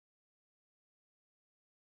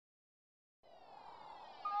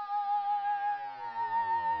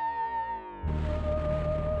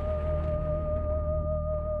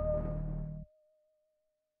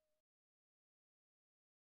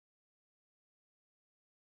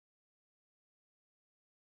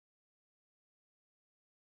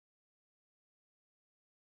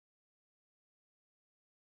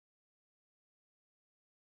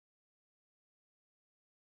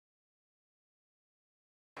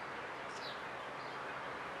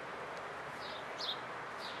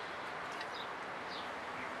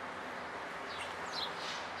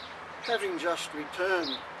Having just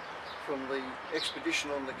returned from the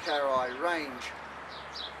expedition on the Carrai range,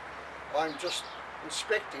 I'm just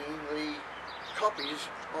inspecting the copies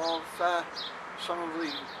of some of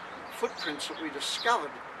the footprints that we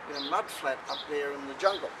discovered in a mudflat up there in the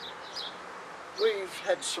jungle. We've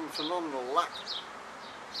had some phenomenal luck.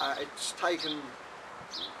 It's taken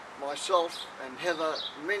myself and Heather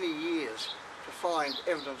many years to find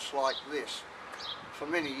evidence like this. For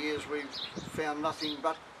many years we've found nothing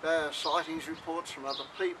but sightings reports from other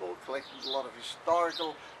people, collected a lot of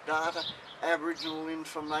historical data, Aboriginal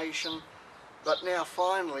information, but now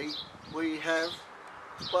finally we have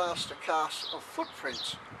plaster casts of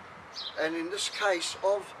footprints, and in this case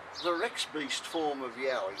of the Rex beast form of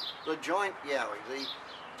yowie, the giant yowie, the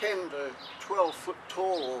 10 to 12 foot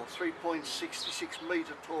tall or 3.66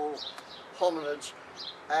 metre tall hominids,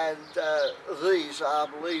 and these are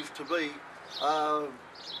believed to be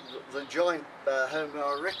the giant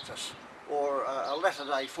Homo erectus, or a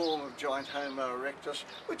latter-day form of giant Homo erectus,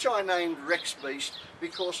 which I named Rex beast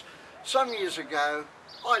because some years ago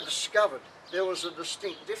I discovered there was a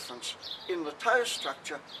distinct difference in the toe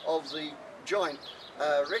structure of the giant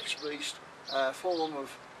Rex beast form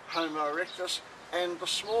of Homo erectus and the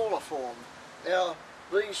smaller form. Now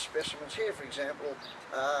these specimens here, for example,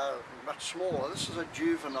 are much smaller. This is a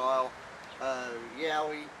juvenile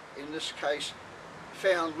yowie, in this case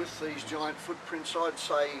found with these giant footprints. I'd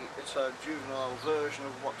say it's a juvenile version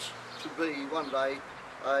of what's to be one day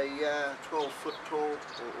a 12 foot tall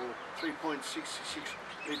or 3.66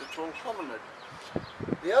 metre tall hominid.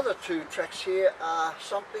 The other two tracks here are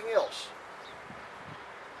something else,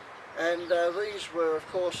 and these were of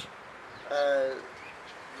course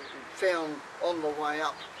found on the way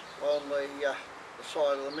up on the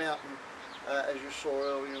side of the mountain, as you saw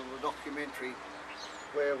earlier in the documentary,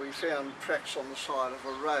 where we found tracks on the side of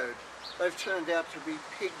a road. They've turned out to be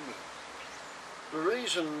pygmy. The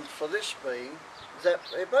reason for this being that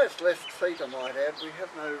they're both left feet, I might add. We have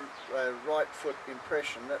no right foot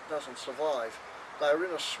impression. That doesn't survive. They're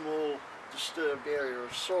in a small disturbed area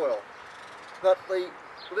of soil, but the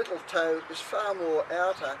little toe is far more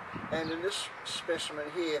outer, and in this specimen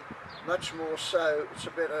here much more so. It's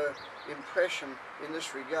a better impression in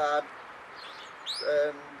this regard.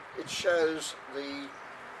 It shows the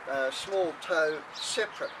small toe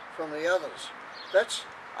separate from the others. That's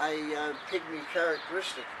a pygmy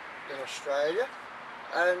characteristic in Australia,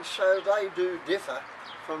 and so they do differ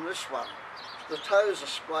from this one. The toes are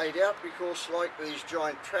splayed out because, like these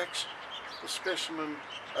giant tracks, the specimen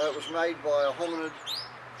was made by a hominid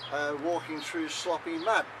walking through sloppy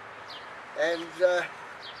mud, and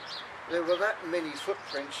there were that many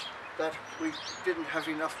footprints that we didn't have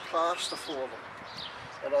enough plaster for them.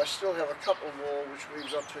 And I still have a couple more which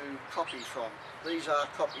we've got to copy from. These are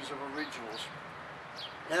copies of originals.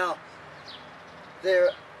 Now,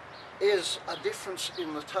 there is a difference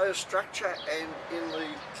in the toe structure and in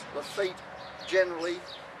the feet generally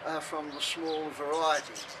from the smaller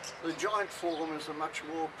variety. The giant form is a much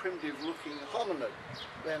more primitive looking hominid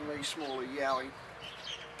than the smaller yowie.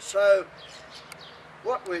 So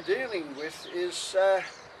what we're dealing with is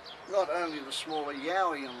not only the smaller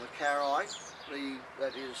yowie on the carrai,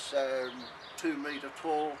 that is 2 metre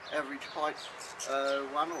tall, average height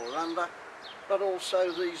one or under, but also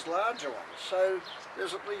these larger ones. So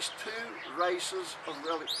there's at least two races of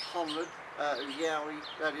relic hominid yowie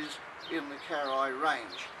that is in the carrai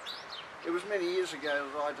range. It was many years ago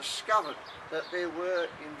that I discovered that there were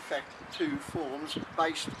in fact two forms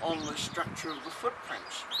based on the structure of the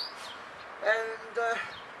footprints, and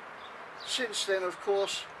since then of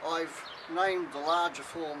course I've named the larger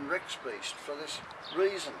form Rex beast for this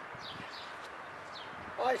reason.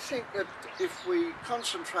 I think that if we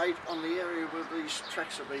concentrate on the area where these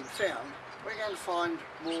tracks have been found, we're going to find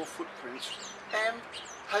more footprints and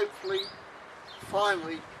hopefully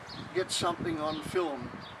finally get something on film.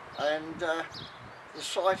 And the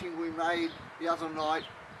sighting we made the other night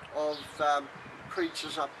of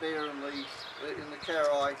creatures up there in the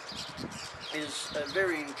carrai is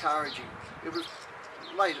very encouraging. It was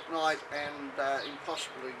late at night and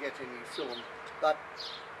impossible to get any film, but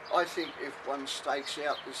I think if one stakes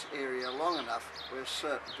out this area long enough, we're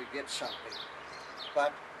certain to get something.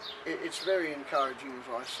 But it's very encouraging,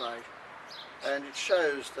 as I say, and it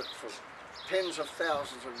shows that for tens of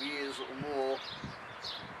thousands of years or more,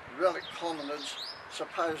 relic hominids,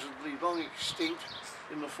 supposedly long extinct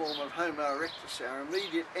in the form of Homo erectus, our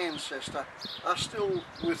immediate ancestor, are still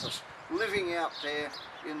with us, living out there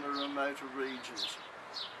in the remoter regions.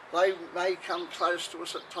 They may come close to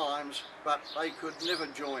us at times, but they could never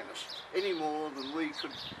join us any more than we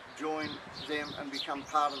could join them and become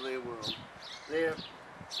part of their world. They're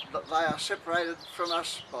they are separated from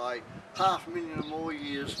us by 500,000 or more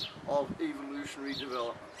years of evolutionary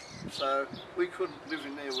development. So we couldn't live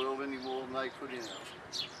in their world any more than they could in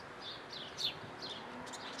ours.